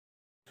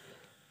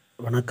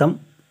Vanakkam,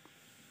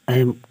 I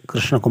am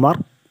Krishna Kumar,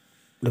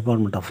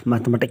 Department of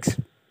Mathematics.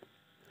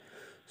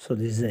 So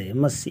this is a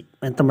MSc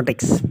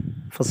Mathematics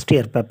first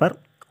year paper,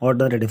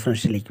 ordinary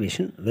differential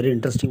equation, very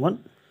interesting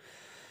one.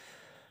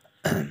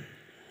 The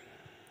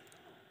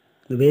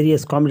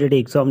various competitive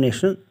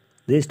examination,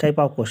 these type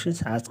of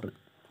questions asked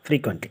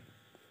frequently.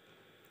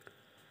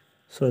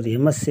 So the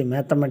MSc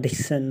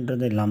Mathematics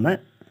என்றது இல்லாமல்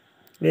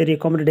வேறு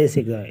competitive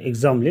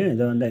எக்ஸாம்லேயும்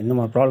இதை வந்து இந்த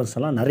மாதிரி problems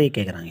எல்லாம் நிறைய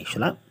கேட்குறாங்க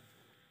ஆக்சுவலாக.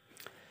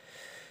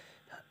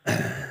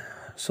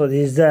 So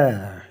this is the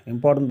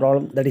important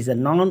problem, that is a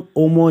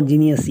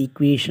non-homogeneous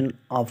equation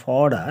of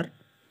order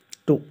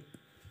 2.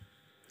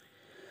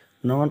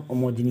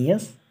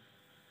 Non-homogeneous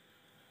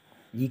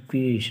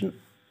equation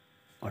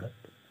order 2.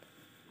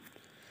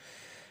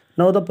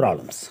 Now the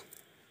problems.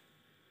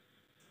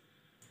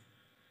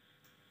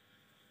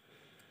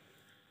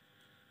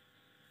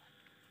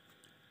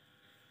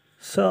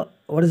 So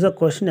what is the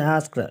question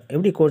asked?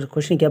 Every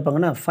question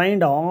கேட்பாங்கன்னா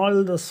find all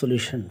the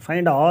solution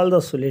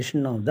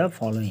of the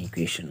following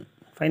equation.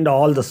 Find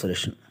all the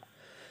solution.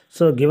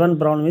 So given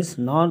problem is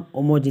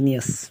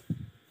non-homogeneous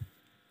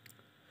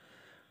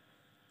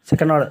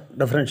second order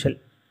differential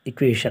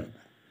equation.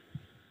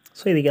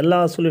 So இதுக்கு எல்லா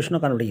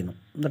சொல்யூஷனும் கண்டுபிடிக்கணும்.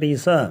 That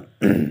is a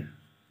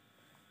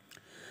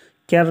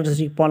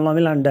characteristic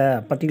polynomial and a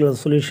particular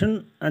solution,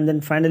 and then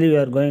finally we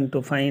are going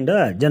to find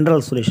a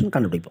general solution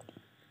கண்டுபிடிப்போம்.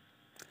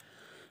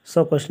 So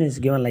question is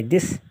given like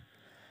this.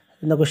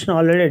 இந்த question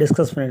already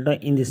discussed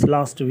பண்ணிட்டோம் in this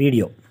last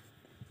video,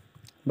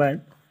 but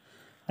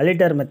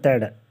later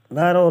method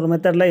வேறு ஒரு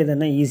மெத்தடில் இது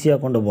என்ன ஈஸியாக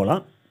கொண்டு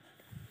போகலாம்.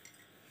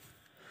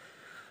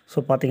 ஸோ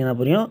பார்த்தீங்கன்னா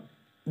புரியும்.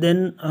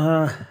 தென்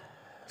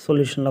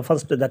சொல்யூஷனில்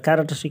first the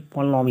characteristic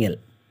polynomial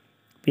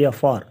P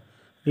of R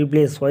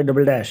replace Y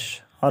double dash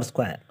R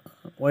square,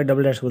 Y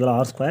double dash பதில்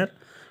R square,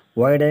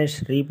 Y dash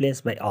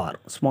replace by R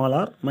small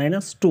R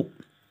minus 2.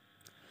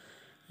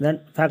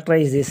 Then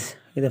factorise this,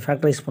 இதை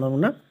ஃபேக்டரைஸ்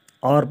பண்ணோம்னா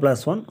R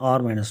plus 1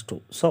 R minus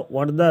 2. So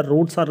what the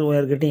roots R we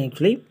are getting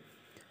actually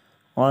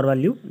r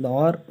value, the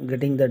r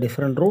getting the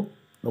different root.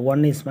 The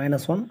one is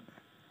minus 1,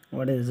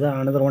 what is the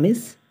another one is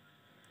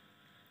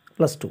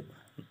plus 2.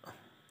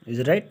 Is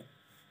it right?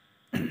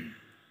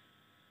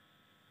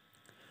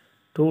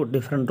 Two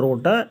different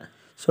root.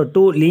 So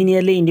two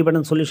linearly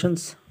independent solutions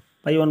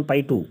pi 1 pi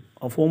 2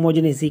 of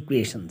homogeneous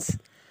equations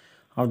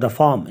of the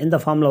form. In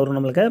the formula varum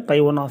namakku pi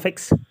 1 of x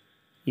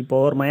e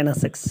power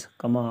minus x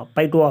comma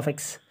pi 2 of x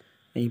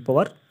e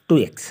power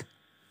 2x.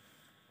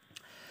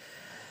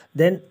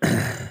 Then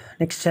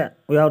next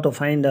we have to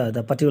find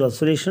the particular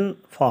solution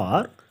for,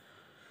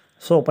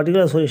 so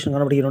particular solution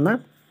கண்டுபிடிக்கணும்னா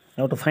we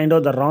have to find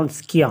out the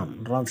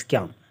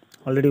Wronskian.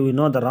 Already we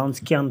know the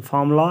Wronskian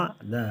formula,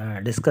 the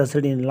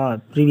discussed in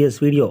previous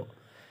video.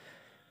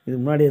 இது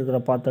முன்னாடி இருக்கிற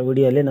பார்த்த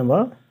வீடியோலேயே நம்ம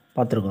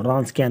பார்த்துருக்கோம்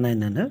Wronskian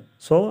என்னென்னு.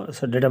 So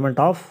it's a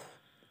determinant of,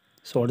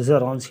 so what is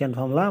the Wronskian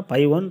formula?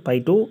 pi 1 pi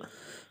 2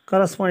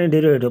 corresponding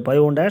derivative pi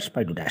 1 dash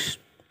pi 2 dash.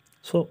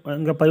 So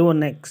இங்கே pi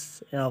 1 x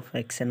of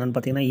x என்னென்னு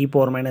பார்த்தீங்கன்னா e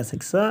power minus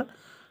x,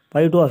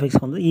 pi 2 of x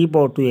வந்து e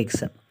power 2x.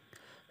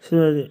 So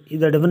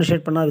இதை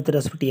differentiate பண்ணால் with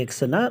respect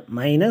எக்ஸ்னா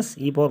minus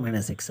e power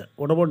minus x.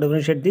 What about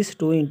differentiate this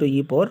 2 into e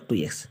power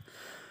 2x.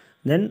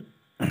 Then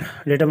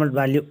determinant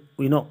value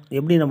you know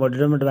எப்படி நம்ம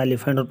determinant value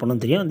find out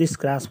பண்ணணும் தெரியும். This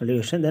cross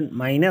multiplication then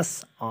minus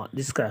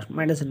this cross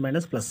minus in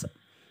minus plus.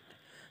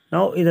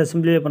 Now இதை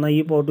simplify பண்ணால்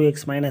e power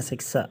 2x minus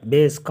x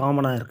base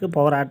காமனாக இருக்குது,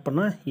 power add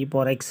பண்ணால் e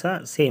power x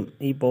same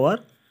e power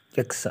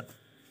x.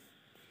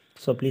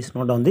 So please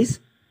note down this.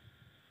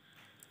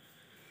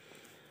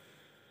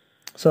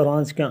 So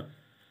Wronskian,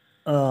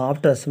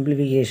 after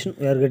simplification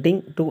we are getting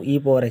 2 e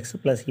power x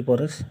plus e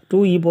power x.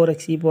 2 e power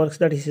x,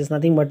 that is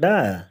nothing but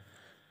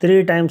 3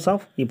 times of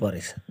e power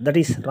x. That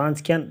is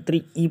Wronskian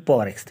 3 e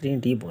power x, 3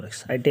 into e power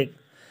x. I take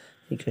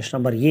equation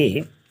number A.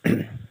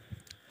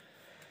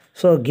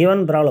 So given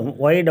problem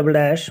y double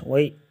dash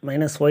y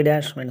minus y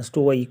dash minus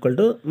 2y equal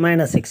to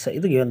minus x.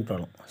 இது given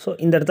problem. So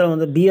இந்த இடத்துல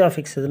வந்து b of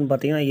x இதுன்னு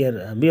பார்த்தீங்கன்னா here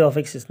b of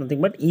x is nothing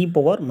but e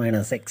power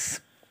minus x.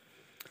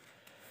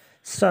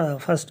 So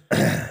first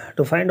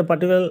to find a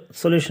particular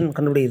solution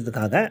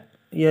கண்டுபிடிக்கிறதுக்காக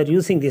we are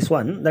using this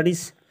one, that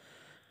is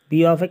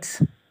b of x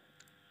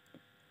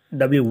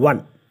w1.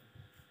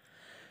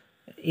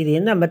 இது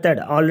என்ன method?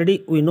 Already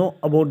we know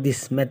about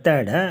this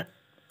method,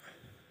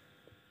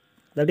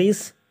 that is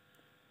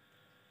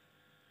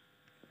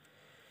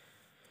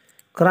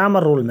Cramer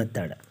rule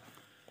method.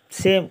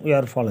 Same we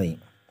are following.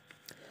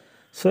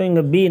 So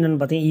இங்கே b என்னன்னு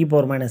பார்த்தீங்கன்னா e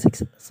power minus x.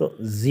 So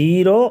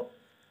 0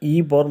 e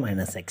power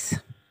minus x.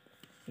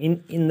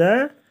 In the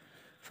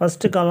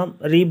first column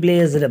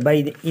replaced by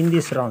in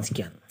this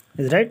Wronskian.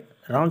 Is right?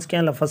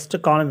 Wronskian first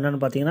column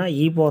என்னன்னு பார்த்தீங்கன்னா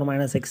e power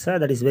minus x,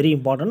 that is very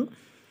important.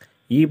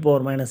 e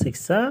power minus x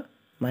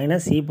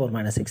minus e power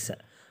minus x.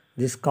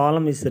 This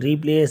column is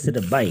replaced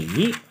by,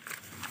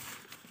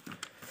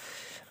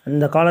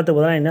 இந்த காலத்துக்கு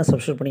பதிலாக என்ன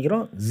substitute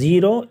பண்ணிக்கிறோம்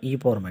 0 e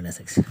power minus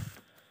x.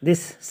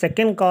 This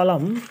second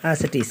column as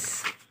it is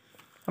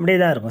அப்படியே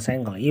தான் இருக்கும்.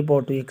 Second column e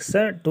power 2x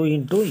 2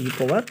 into e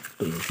power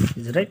 2x.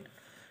 Is right?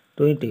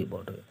 2 into e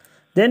power 2.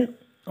 Then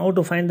how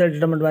to find the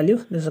determinant value?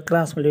 This is a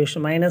cross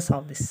multiplication minus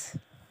of this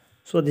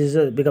So this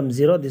becomes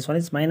 0. This one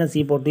is minus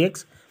e power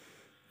 2x,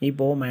 e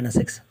power minus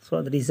x.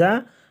 So that is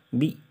a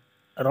B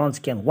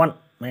Wronskian 1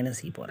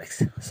 minus e power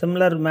x.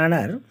 Similar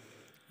manner,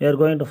 we are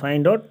going to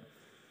find out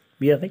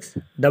b of x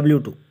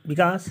w2,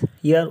 because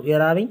here we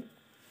are having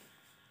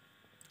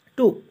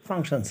two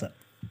functions,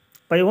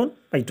 pi 1,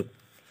 pi 2.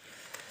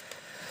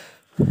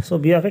 So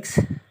b of x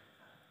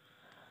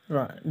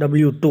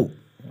w2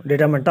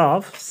 determinant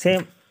of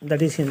same,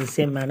 that is in the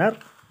same manner.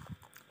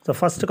 So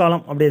first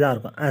column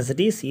as it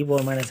is e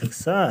power minus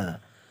x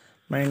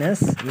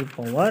minus e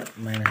power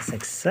minus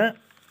x.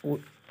 We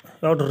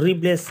have to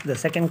replace the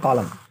second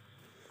column.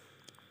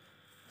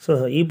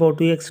 So e power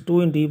 2x,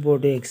 2 into e power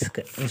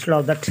 2x, instead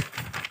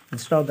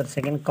of that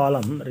second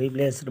column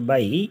replaced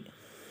by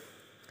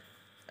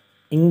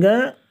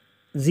inga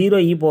 0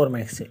 e power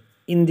minus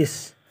in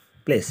this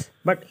place,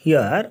 but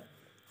here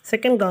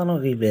second column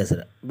replaced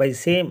by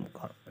same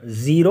column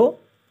 0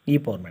 e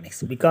power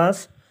minus x,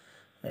 because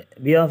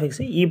b of x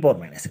is e power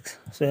minus x.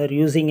 So we are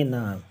using in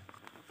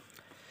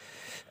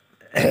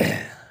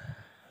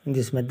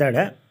this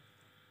method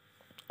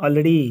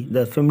already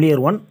the familiar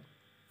one,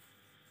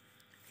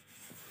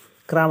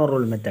 Cramer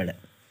rule method.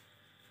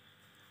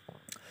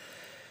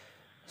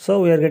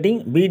 So we are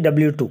getting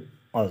bw2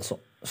 also.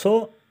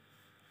 So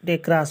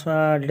take cross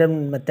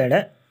determinant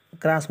method,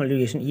 cross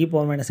multiplication e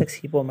power minus x,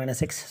 e power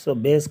minus x. So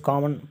base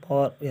common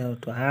power, we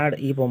have to add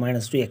e power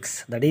minus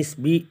 2x, that is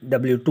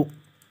bw2.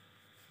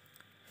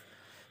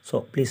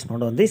 So please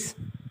note on this.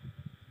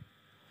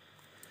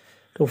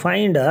 To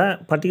find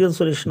a particular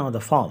solution of the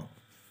form,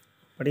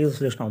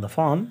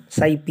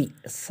 psi p.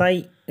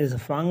 Psi is a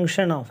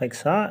function of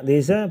x. There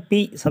is a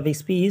p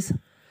suffix p is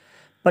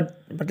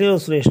particular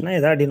solution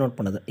denote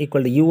pannadhu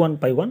equal to u1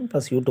 pi 1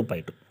 plus u2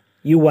 pi 2.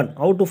 u1,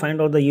 how to find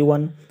out the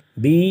u1?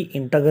 B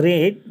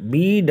integrate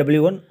b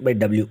w1 by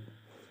w.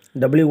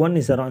 w1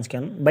 is a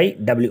Wronskian by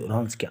w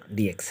Wronskian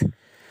dx.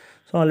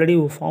 So already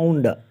we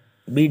found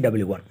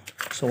bw1.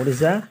 So what is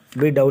the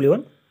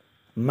bw1?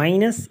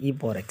 Minus e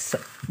power x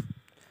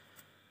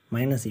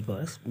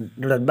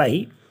divided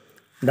by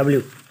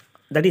w,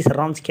 that is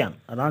Wronskian.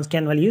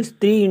 Wronskian value is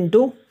 3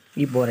 into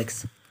e power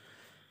x.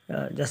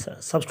 Just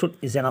substitute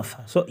is enough.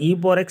 So e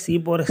power x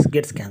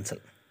gets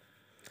cancelled.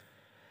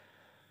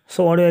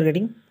 So what we are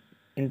getting?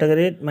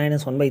 Integrate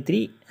minus 1 by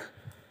 3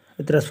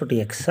 with respect to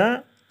x.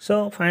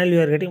 So finally we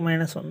are getting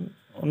minus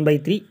 1 by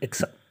 3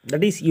 x.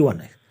 That is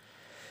u1.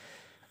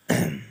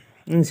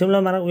 In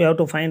similar manner, we have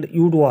to find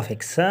u2 of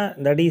x.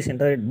 That is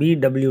integrate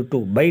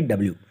bw2 by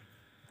w.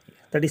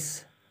 That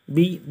is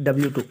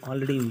bw2.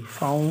 Already we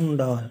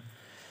found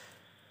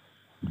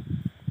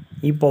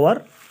e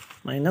power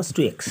minus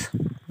 2x.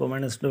 So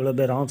minus divided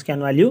by Wronskian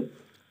value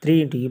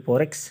 3 into e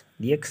power x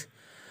dx.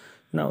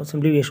 Now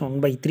simplification 1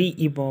 by 3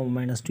 e power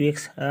minus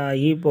 2x.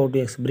 E power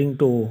 2x bring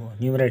to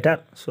numerator.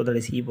 So that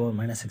is e power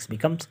minus x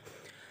becomes.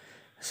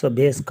 So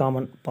base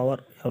common power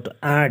you have to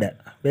add.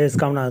 Base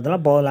common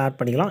power add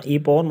panikalam. E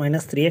power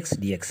minus 3x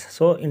dx.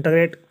 So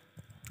integrate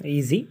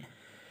easy.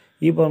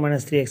 E power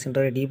minus 3x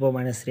integrate e power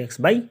minus 3x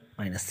by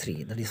minus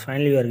 3. That is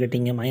finally we are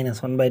getting a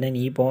minus 1 by 9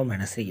 e power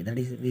minus 3. That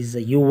is, this is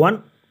a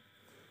u1.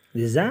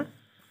 This is a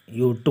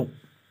u2.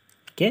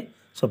 Okay.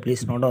 So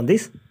please note on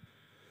this.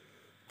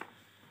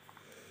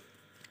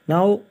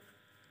 Now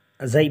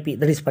psi p,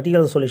 that is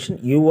particular solution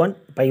u1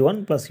 pi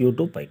 1 plus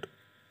u2 pi 2.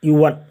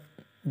 u1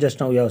 just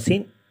now we have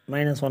seen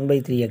minus 1 by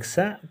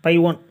 3x pi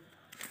 1.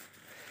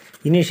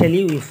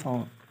 Initially we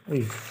found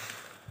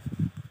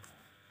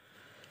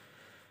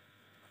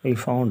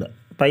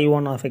pi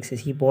 1 of x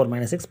is e power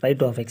minus x, pi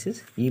 2 of x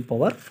is e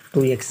power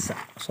 2x.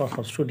 So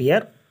substitute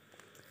here.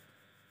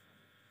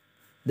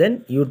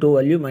 Then u2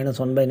 value minus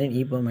 1 by 9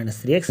 e power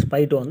minus 3x,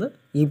 pi 2 on the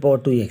e power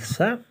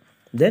 2x.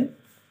 Then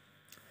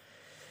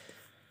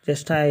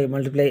just I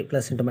multiply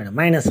plus into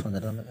minus.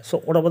 So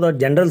what about the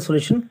general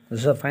solution? This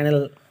is the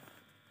final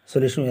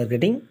solution we are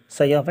getting.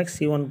 Psi of x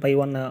c1 pi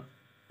 1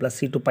 plus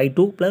c2 pi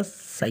 2 plus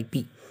psi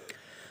p.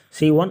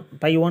 c1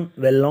 pi 1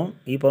 well known,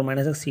 e power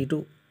minus x,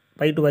 c2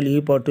 pi 2 value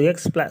e power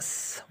 2x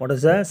plus what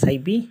is the psi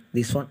p?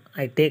 This one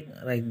I take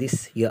like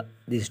this here,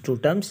 these two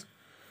terms.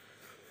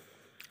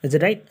 Is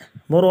it right?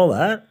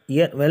 Moreover,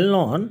 here well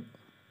known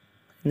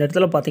in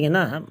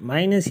the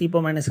minus e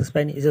power minus x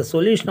is a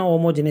solution of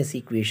homogeneous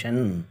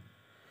equation.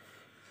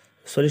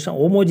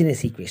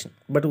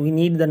 But we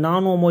need the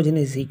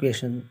non-homogeneous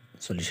equation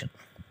solution,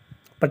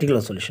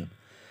 particular solution.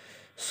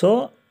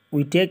 So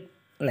we take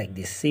like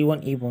this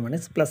c1 e power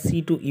minus plus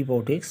c2 e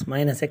power 2x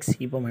minus x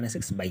e power minus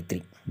x by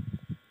 3.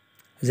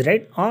 Is it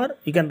right? Or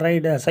you can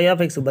write psi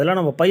of x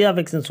pi of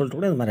x in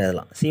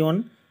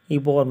c1 e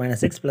power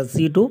minus x plus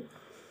c2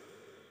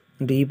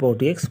 into e power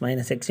 2x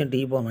minus x into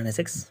e power minus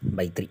x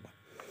by 3.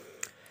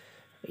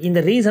 In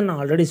the reason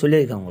already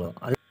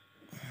சொல்லியிருக்காங்க.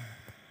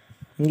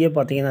 இங்கே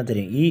பார்த்தீங்கன்னா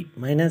தெரியும் e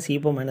minus e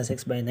power minus x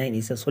by 9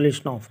 is a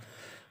solution of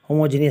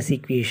homogeneous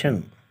equation.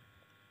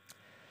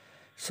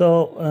 So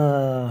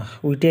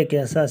we take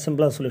as a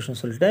simpler solution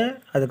சொல்லிட்டு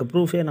அதுக்கு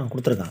ப்ரூஃபே நான்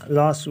கொடுத்துருக்கேன்.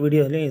 Last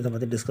வீடியோலையும் இதை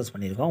பற்றி டிஸ்கஸ்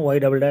பண்ணியிருக்கோம். y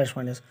double dash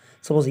minus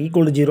suppose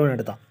equal to 0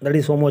 எடுத்தான், that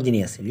is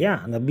homogeneous இல்லையா?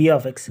 அந்த b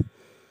of x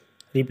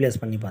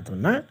ரீப்ளேஸ் பண்ணி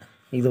பார்த்தோம்னா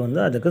இது வந்து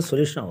அதுக்கு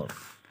சொல்யூஷனாக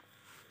வரும்.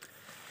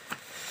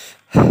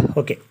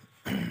 Okay,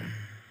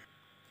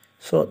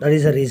 so that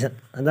is a reason.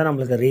 அதுதான்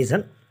நம்மளுக்கு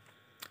reason.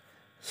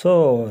 So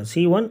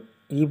C1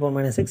 e power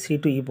minus x,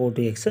 C2 e power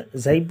 2x.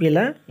 ZIP-ல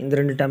இந்த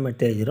ரெண்டு டேர்ம்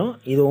எடுத்து எழுதிடும்.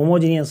 இது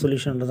ஹோமோஜினியஸ்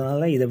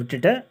சொல்யூஷன்றதுனால இதை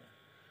விட்டுட்டு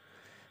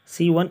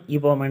C1 e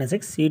power minus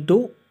x, C2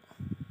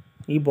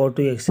 e power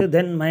 2x,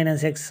 then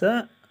minus x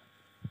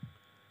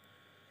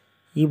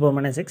e power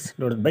minus x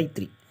divided by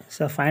 3.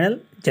 So final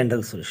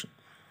general solution.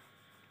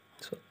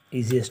 So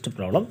easiest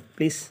problem.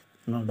 Please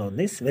note down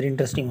this. Very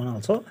interesting one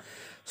also.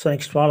 So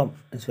next problem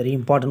is very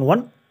important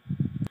one.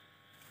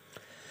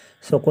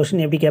 So question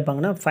எப்படி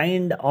கேட்பாங்கன்னா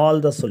find all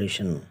the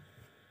solution.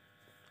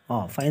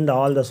 Find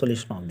all the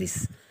solution of this.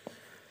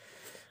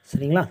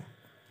 சரிங்களா?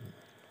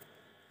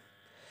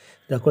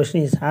 The question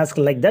is asked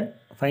like that.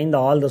 Find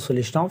all the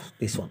solution of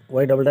this one.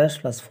 Y double dash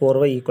plus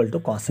 4y equal to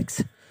cos x.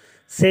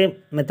 Same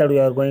method we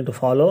are going to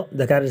follow.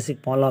 The characteristic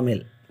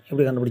polynomial.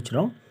 எப்படி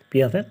கண்டுபிடிச்சிடும்?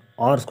 P of n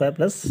r square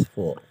plus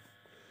 4.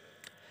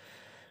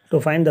 To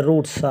find the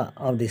roots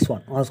of this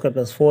one. R square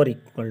plus 4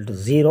 equal to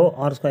 0.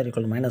 R square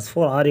equal to minus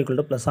 4. R equal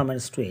to plus or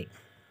minus 2a.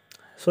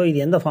 So இது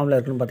எந்த ஃபார்மில்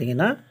இருக்குன்னு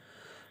பார்த்தீங்கன்னா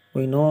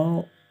we know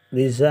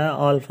this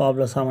alpha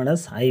plus or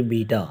minus I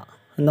beta.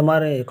 இந்த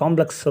மாதிரி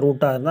complex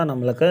ரூட்டாக இருந்தால்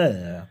நம்மளுக்கு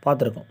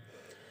பார்த்துருக்கோம்.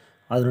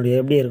 அதனுடைய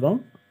எப்படி இருக்கும்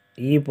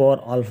e power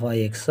alpha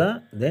x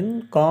then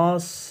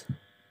cos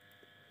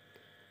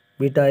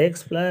beta x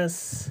plus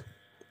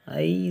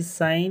I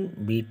sin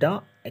beta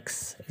x.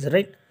 Is it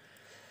right?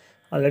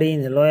 Already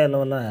இந்த லோயர்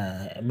லெவலில்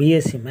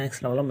பிஎஸ்சி மேக்ஸ்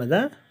லெவலில் நம்ம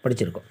இதை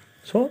படிச்சிருக்கோம்.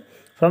 ஸோ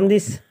ஃப்ரம்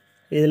திஸ்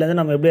இதுலேருந்து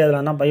நம்ம எப்படி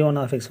அதில்னா π1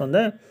 of x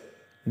வந்து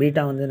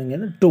பீட்டா வந்து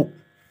நீங்கள் 2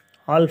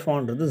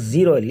 ஆல்ஃபான்றது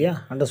 0 இல்லையா,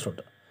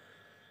 அண்டர்ஸ்டுட்.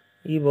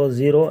 இப்போ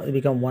 0 it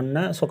become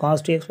 1. So cos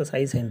 2x plus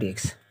I sin 2x.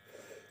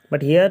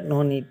 But here no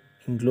need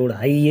include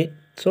IA.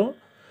 So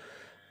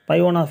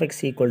π1 of x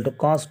equal to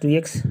cos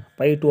 2x,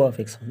 π2 of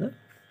x வந்து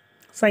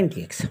sin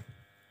 2x.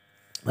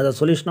 That's the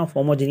solution of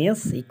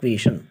homogeneous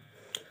equation.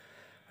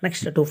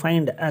 Next to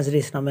find as it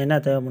is நம்ம என்ன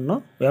தேவை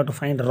பண்ணோம், we have to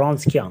find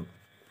Wronskian.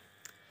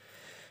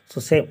 So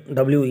same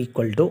W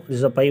equal to this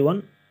is a π1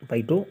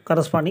 π2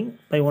 corresponding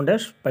π1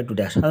 dash π2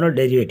 dash அதனோட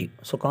derivative.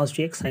 So cos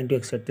 2x sin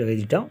 2x எடுத்து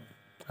எழுதிட்டோம்.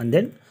 And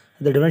then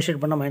the differentiate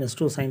பண்ண minus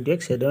 2 sin 2x,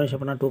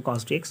 differentiate பண்ண 2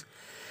 cos 2x.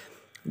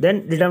 Then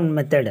determine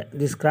method,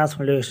 this cross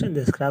multiplication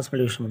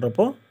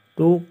பண்ணுறப்போ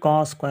 2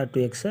 cos square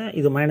 2x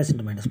இது minus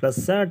into minus plus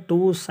 2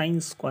 sin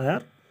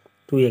square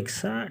 2x.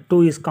 2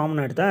 is common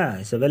எடுத்தா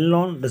it's a well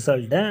known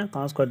result.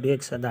 Cos square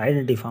 2x the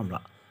identity formula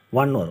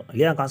 1 வரும்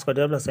இல்லையா, cos square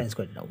 2 plus sin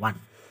square 1.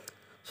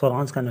 So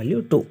Wronskian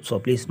value 2. So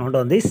please note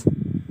on this.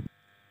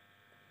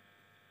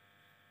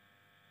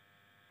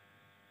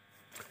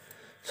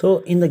 So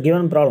in the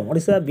given problem what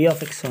is the b of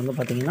x வந்து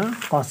பார்த்தீங்கன்னா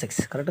cos x,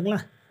 கரெக்டுங்களா?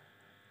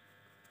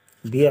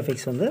 b of x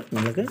வந்து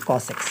நம்மளுக்கு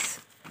cos x.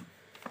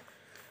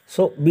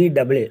 So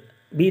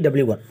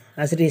bw1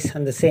 as it is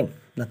and the same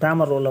இந்த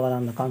grammar ரூலில் வர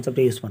அந்த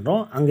கான்செப்டை use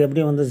பண்ணுறோம். அங்கே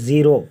எப்படி வந்து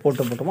 0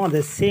 போட்டோமோ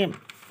அதே சேம்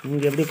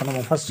இங்கே எப்படி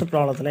பண்ணுவோம், ஃபஸ்ட்டு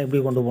ப்ராப்ளத்தில் எப்படி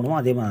கொண்டு போகணுமோ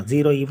அதே மாதிரி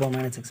 0 e power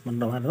minus x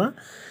பண்ணுற மாதிரி தான்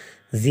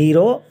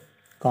 0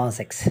 cos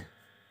x.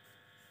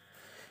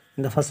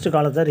 இந்த ஃபஸ்ட்டு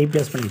காலத்தை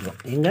ரீப்ளேஸ் பண்ணிக்கிறோம்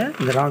எங்கே,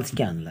 இந்த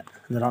Wronskianல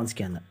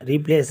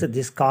ரீப்ளேஸ்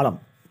திஸ் காலம்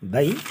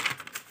by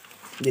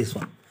this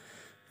one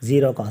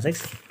 0 cos x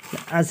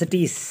as it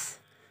is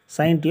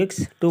sin 2x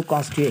 2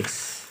 cos 2x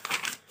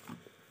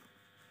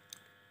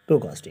 2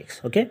 cos 2x.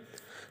 Okay,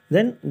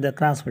 then the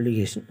cross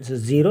multiplication so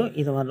 0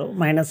 இது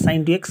minus sin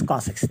 2x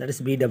cos x, that is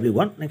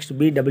bw1. Next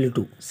bw2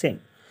 same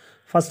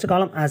first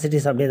column as it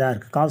is அப்படியே தான்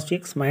இருக்குது cos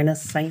 2x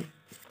minus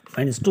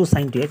 2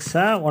 sin 2x.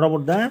 What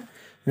about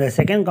the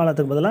second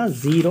காலத்துக்கு பதிலாக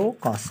 0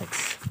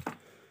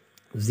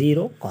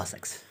 cos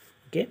x.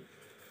 Okay,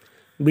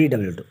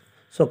 bw2.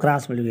 So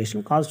cross multiplication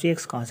cos 2x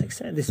cos x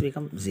this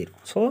become 0.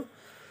 So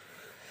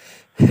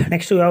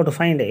next we have to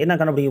find என்ன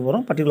கண்டுபிடிக்க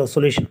போகிறோம், particular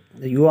solution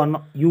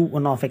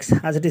u1 of x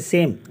as it is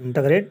same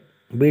integrate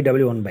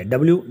bw1 by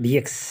w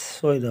dx.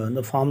 So இது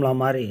வந்து formula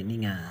மாதிரி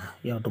நீங்கள்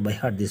you have to by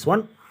heart this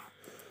one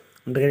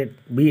integrate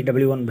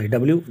bw1 by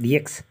w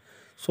dx.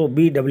 So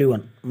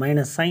bw1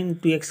 minus sin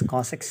 2x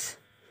cos x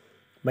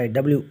by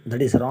w,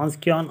 that is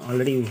Wronskian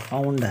already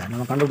found.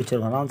 நம்ம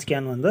கண்டுபிடிச்சிருக்கோம்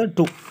Wronskian வந்து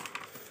 2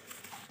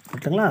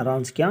 கரெக்டுங்களா,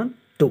 Wronskian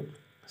 2.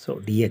 So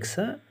dx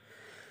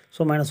so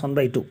minus 1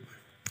 by 2.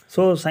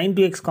 So sin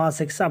 2x cos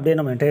x அப்படியே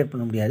நம்ம integrate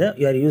பண்ண முடியாது.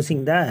 You are using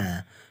the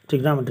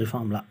trigonometry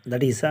formula,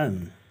 that is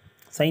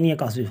sin a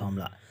cos b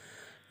formula,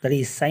 that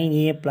is sin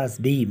a plus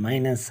b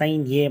minus sin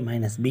a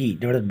minus b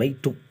divided by 2,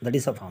 that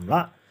is a formula.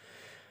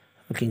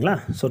 ஓகேங்களா,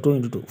 so 2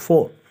 into 2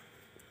 4.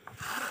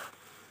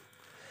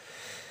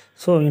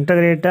 So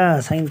integrate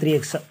sin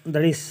 3x,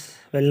 that is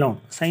well known.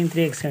 Sin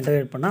 3x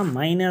integrate பண்ணால்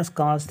minus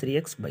cos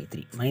 3x by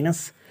 3 minus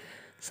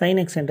sin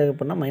x integrate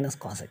பண்ணால் minus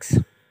cos x.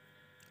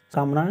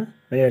 காமனாக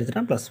வெளியே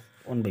எடுத்துட்டா plus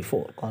 1 by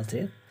 4 cos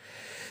 3.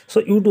 So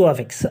u2 of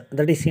x,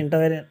 that is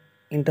integrate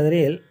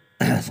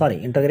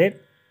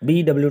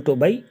bw2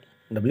 by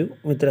w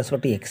with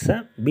respect to x.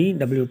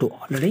 bw2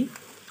 already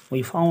we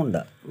found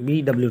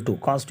bw2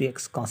 cos 2x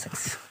cos x.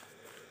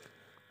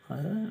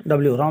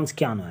 W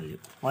Wronskian value.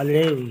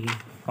 Already we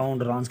found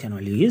Wronskian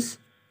value is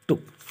 2.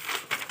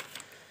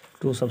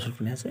 2 substitute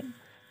பண்ணியாச்சு.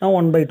 Now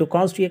 1 by 2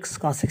 cos 2x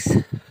cos x.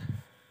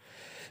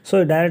 So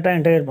directly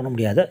integrate பண்ண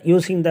முடியாது.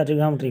 Using the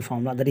trigonometry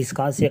formula, that is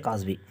cos a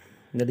cos b.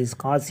 That is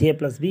cos a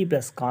plus b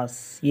plus cos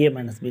a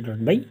minus b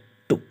divided by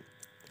 2.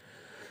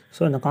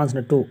 So இந்த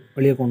constant 2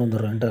 வெளியே கொண்டு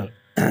வந்துடுறோம் integral.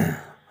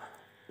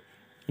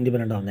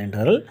 Independent of the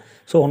integral.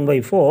 So 1 by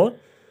 4.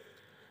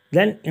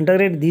 Then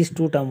integrate these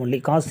two term only.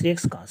 Cos 3x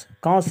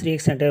cos 3x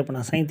integrate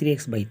பண்ணா sin 3x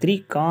by 3.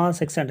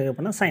 Cos x integrate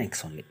பண்ணா sin x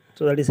only.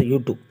 So that is a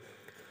u2.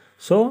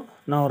 So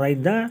now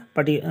write the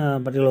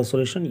particular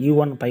solution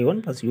u1 pi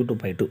 1 plus u2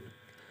 pi 2.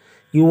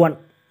 u1.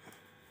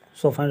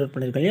 So find out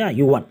பண்ணிருக்கோம் இல்லையா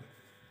u1.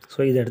 So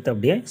இதை எடுத்து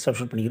அப்படியே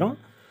substitute பண்ணிக்கிறோம்.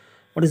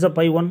 What is the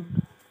pi 1?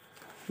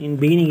 In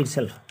beginning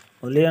itself.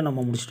 முதல்லையே நம்ம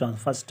முடிச்சிட்டோம்.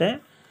 First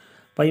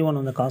pi 1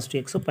 வந்து cos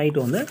 2x, pi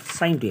 2 வந்து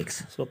sin 2x.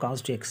 So cos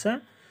 2x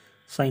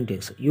sin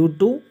 2x.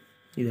 u2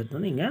 இது எடுத்து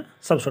வந்து இங்கே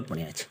substitute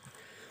பண்ணியாச்சு.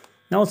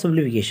 Now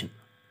simplification.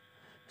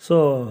 So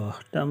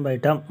term by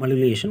term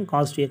multiplication.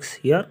 Cos 2x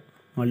here.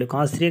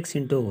 Cos 3x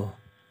into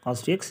cos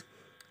 2x.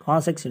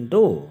 Cos x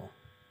into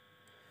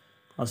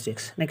cos 2x.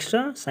 Next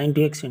sin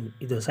 2x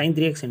into sin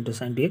 3x into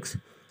sin 2x.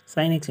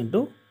 Sin x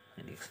into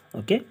sin x.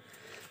 Okay.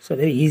 So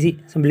very easy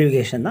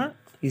simplification தான்.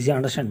 Easy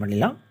understand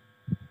பண்ணிடலாம்.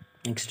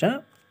 Next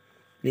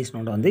please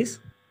note on this.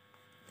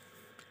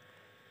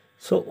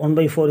 So 1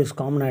 by 4 is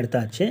common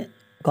எடுத்தாச்சு.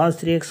 Cos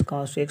 3x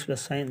cos 2x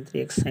plus sin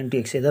 3x sin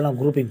 2x இதெல்லாம்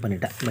grouping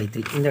பண்ணிட்டேன் by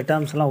 3. இந்த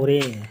terms எல்லாம் ஒரே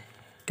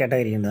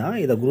category தான்.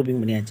 இதை grouping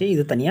பண்ணியாச்சு.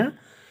 இது தனியாக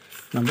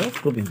நம்ம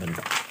grouping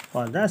பண்ணிட்டோம்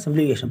for the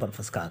simplification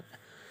purpose-காக.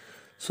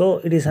 So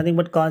it is nothing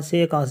but cos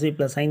a cos b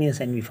plus sin a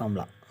sin b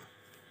formula.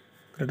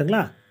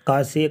 கரெக்டுங்களா?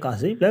 cos a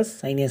cos b plus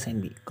sin a sin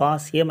b.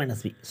 cos a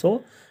minus b. So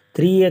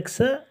 3x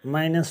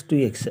minus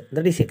 2x,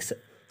 that is x.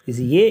 This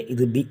is a,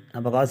 இது b.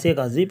 அப்போ cos a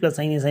cos b plus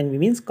sin a sin b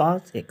means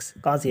cos x.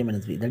 cos a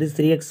minus b, that is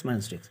 3x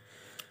minus 2x.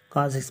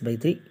 cos x by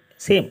 3.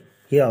 Same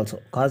here also.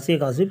 cos a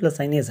cos b plus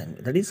sin a sin b,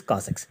 that is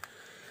cos x.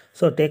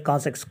 So take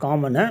cos x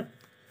common.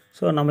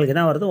 So நம்மளுக்கு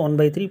என்ன வருது 1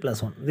 by 3 plus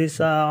 1. This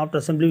after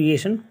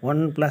simplification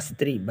 1 plus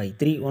 3 by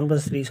 3. 1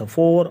 plus 3 so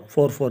 4.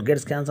 4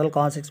 gets cancelled.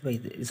 Cos x by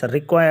 3 is a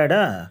required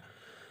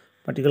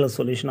particular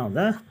solution of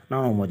the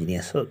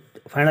non-homogeneous. So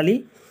finally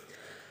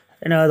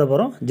என்ன எழுத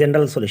போகிறோம்?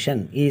 General solution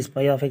is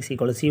pi of x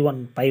equal to c1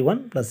 pi 1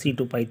 plus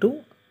c2 pi 2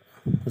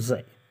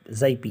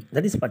 xi p.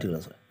 That is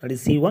particular solution. That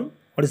is c1.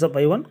 What is the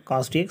pi 1?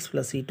 Cos 2x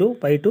plus c2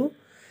 pi 2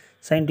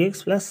 sin 2x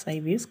plus psi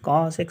p is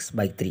cos x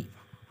by 3.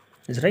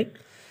 Is right?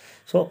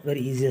 So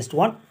very easiest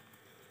one.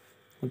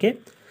 Okay.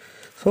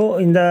 So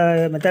இந்த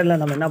மெத்தடில்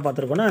நம்ம என்ன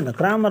பார்த்துருக்கோம்னா இந்த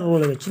grammar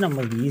ரூலை வச்சு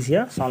நம்ம இது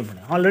ஈஸியாக சால்வ்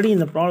பண்ணலாம். ஆல்ரெடி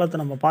இந்த ப்ராப்ளத்தை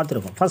நம்ம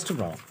பார்த்துருக்கோம். First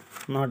problem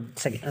not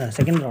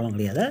second problem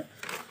கிடையாது.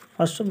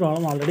 ஃபஸ்ட்டு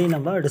ப்ராப்ளம் ஆல்ரெடி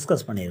நம்ம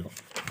டிஸ்கஸ் பண்ணியிருக்கோம்.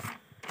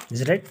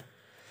 Is right?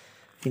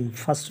 In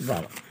first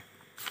problem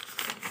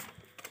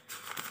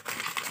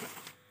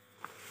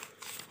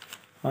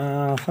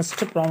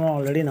first problem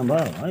already நம்ம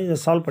இதை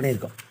சால்வ்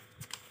பண்ணியிருக்கோம்.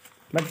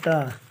 But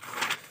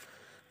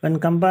when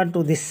compared to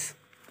this,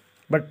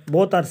 but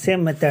both are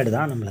same method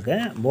தான் நம்மளுக்கு.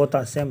 both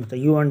are same method.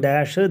 u1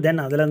 dash then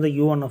அதுலேருந்து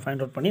u1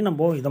 find out பண்ணி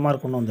நம்ம இது மாதிரி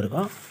கொண்டு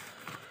வந்திருக்கோம்.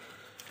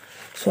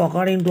 ஸோ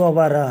அக்கார்டிங் டு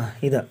அவர்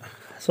இது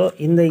ஸோ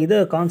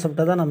இந்த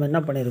கான்செப்டை தான் நம்ம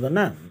என்ன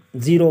பண்ணியிருக்கோம்னா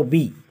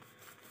 0b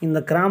இந்த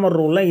கிராமர்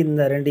ரூலில்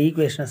இந்த ரெண்டு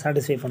ஈக்குவேஷனை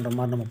சாட்டிஸ்ஃபை பண்ணுற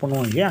மாதிரி நம்ம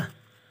பண்ணுவோம் இல்லையா.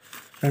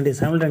 ரெண்டு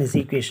சைமல்டேனியஸ்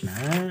ஈக்குவேஷனை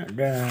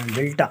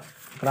டெல்டா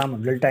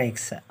கிராமர் டெல்டா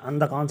எக்ஸ்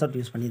அந்த கான்செப்ட்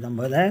யூஸ் பண்ணி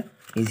நம்ம இதை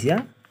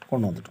ஈஸியாக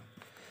கொண்டு வந்துட்டோம்.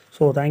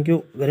 So thank you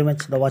very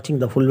much for watching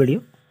the full video.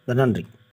 நன்றி.